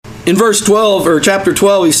in verse 12, or chapter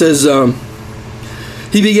 12, he says,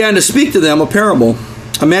 he began to speak to them a parable.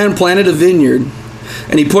 A man planted a vineyard,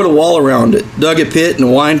 and he put a wall around it, dug a pit and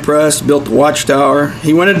a wine press, built a watchtower.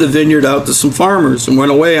 He rented the vineyard out to some farmers and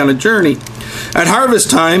went away on a journey. At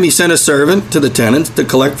harvest time, he sent a servant to the tenants to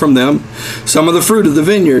collect from them some of the fruit of the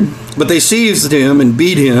vineyard. But they seized him and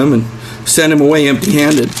beat him and sent him away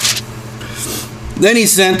empty-handed. Then he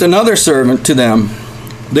sent another servant to them.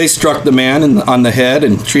 They struck the man on the head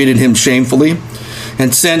and treated him shamefully.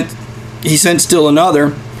 And he sent still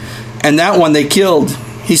another, and that one they killed.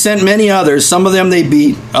 He sent many others. Some of them they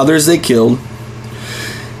beat, others they killed.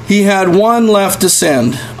 He had one left to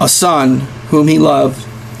send, a son whom he loved.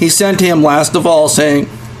 He sent him last of all, saying,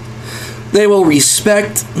 "They will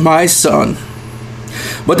respect my son."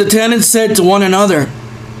 But the tenants said to one another,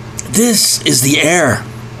 "This is the heir.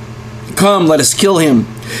 Come, let us kill him,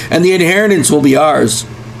 and the inheritance will be ours."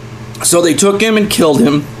 So they took him and killed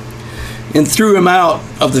him, and threw him out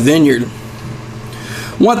of the vineyard.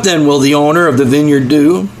 What then will the owner of the vineyard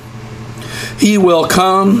do? He will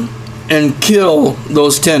come and kill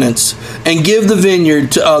those tenants, and give the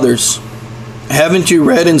vineyard to others. Haven't you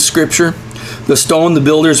read in Scripture, the stone the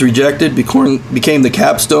builders rejected became the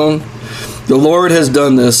capstone? The Lord has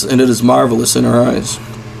done this, and it is marvelous in our eyes.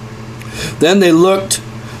 Then they looked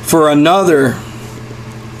for a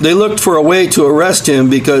way to arrest him,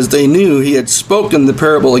 because they knew he had spoken the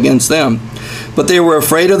parable against them. But they were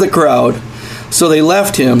afraid of the crowd, so they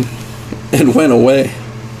left him and went away.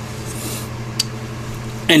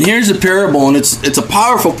 And here's a parable, and it's a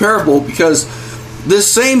powerful parable, because this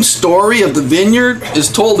same story of the vineyard is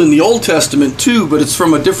told in the Old Testament too, but it's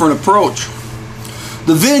from a different approach.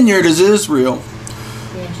 The vineyard is Israel.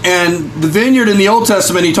 And the vineyard in the Old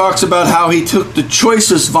Testament, he talks about how he took the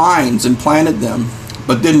choicest vines and planted them,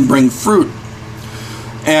 but didn't bring fruit.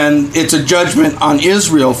 And it's a judgment on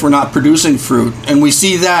Israel for not producing fruit. And we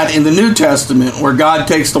see that in the New Testament, where God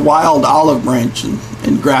takes the wild olive branch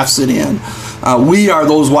and grafts it in. We are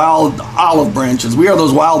those wild olive branches. We are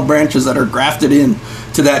those wild branches that are grafted in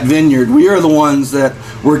to that vineyard. We are the ones that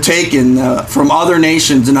were taken from other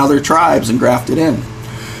nations and other tribes and grafted in.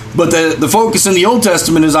 But the focus in the Old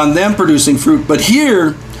Testament is on them producing fruit. But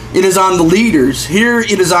here, it is on the leaders. Here,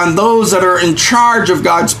 it is on those that are in charge of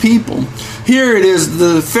God's people. Here it is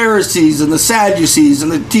the Pharisees and the Sadducees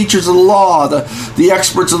and the teachers of the law, the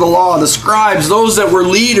experts of the law, the scribes, those that were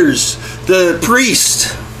leaders, the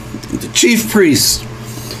priests, the chief priests,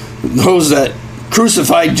 those that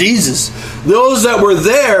crucified Jesus, those that were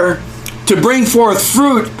there to bring forth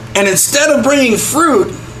fruit, and instead of bringing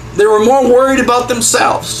fruit, they were more worried about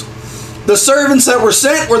themselves. The servants that were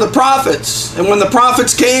sent were the prophets, and when the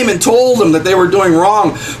prophets came and told them that they were doing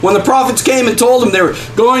wrong, when the prophets came and told them they were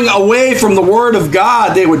going away from the word of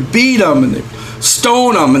God, they would beat them and they'd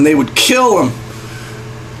stone them and they would kill them.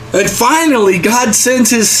 And finally, God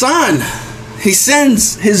sends his son. He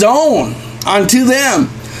sends his own unto them,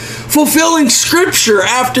 fulfilling scripture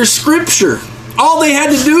after scripture. All they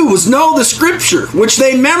had to do was know the scripture, which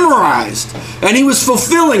they memorized. And he was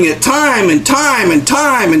fulfilling it time and time and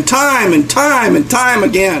time and time and time and time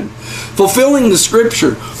again. Fulfilling the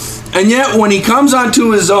scripture. And yet when he comes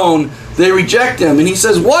unto his own, they reject him. And he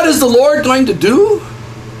says, what is the Lord going to do?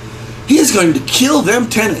 He is going to kill them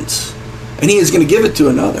tenants. And he is going to give it to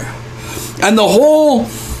another. And the whole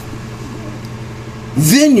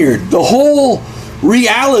vineyard, the whole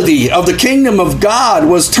reality of the kingdom of God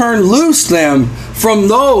was turned loose them from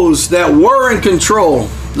those that were in control.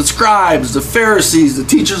 The scribes, the Pharisees, the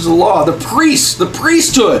teachers of the law, the priests, the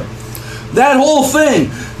priesthood. That whole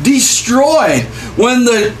thing destroyed. When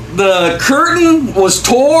the curtain was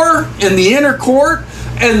tore in the inner court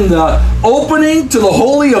and the opening to the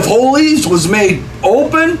Holy of Holies was made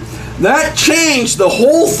open, that changed the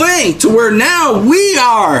whole thing to where now we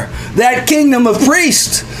are that kingdom of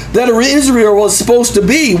priests that Israel was supposed to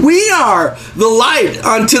be. We are the light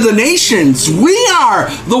unto the nations. We are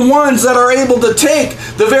the ones that are able to take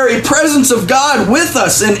the very presence of God with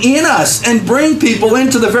us and in us and bring people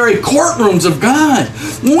into the very courtrooms of God.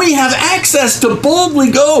 We have access to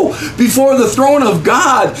boldly go before the throne of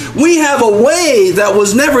God. We have a way that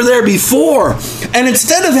was never there before. And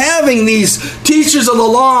instead of having these teachers of the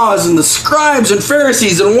laws and the scribes and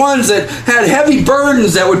Pharisees and ones that had heavy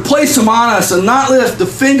burdens that would place them on us and not lift a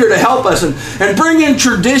finger to help us and bring in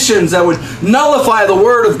traditions that would nullify the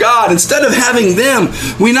word of God, instead of having them,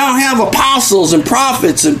 we now have apostles and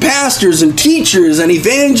prophets and pastors and teachers and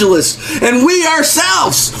evangelists, and we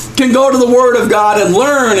ourselves can go to the word of God and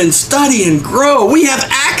learn and study and grow. We have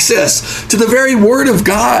access access to the very Word of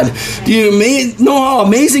God. Do you know how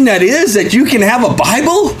amazing that is, that you can have a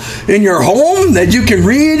Bible in your home that you can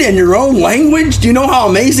read in your own language? Do you know how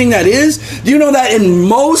amazing that is? Do you know that in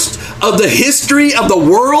most of the history of the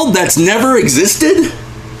world that's never existed?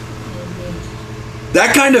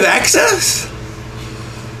 That kind of access?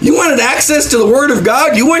 You wanted access to the Word of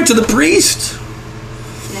God, you went to the priest.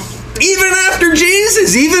 Even after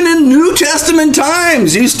Jesus, even in New Testament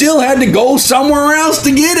times, you still had to go somewhere else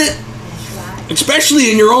to get it. Especially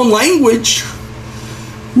in your own language.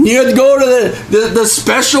 You had to go to the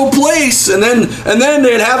special place, and then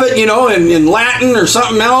they'd have it, in Latin or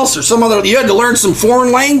something else or some other. You had to learn some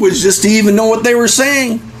foreign language just to even know what they were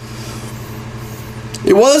saying.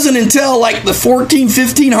 It wasn't until like the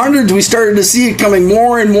 1500s we started to see it coming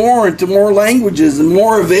more and more into more languages and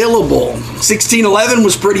more available. 1611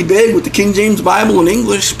 was pretty big with the King James Bible in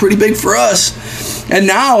English, pretty big for us. And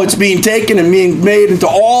now it's being taken and being made into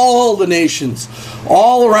all the nations,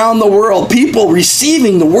 all around the world, people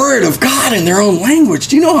receiving the Word of God in their own language.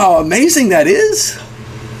 Do you know how amazing that is?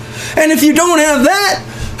 And if you don't have that,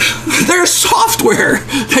 there's software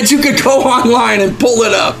that you could go online and pull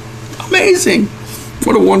it up. Amazing.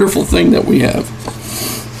 What a wonderful thing that we have.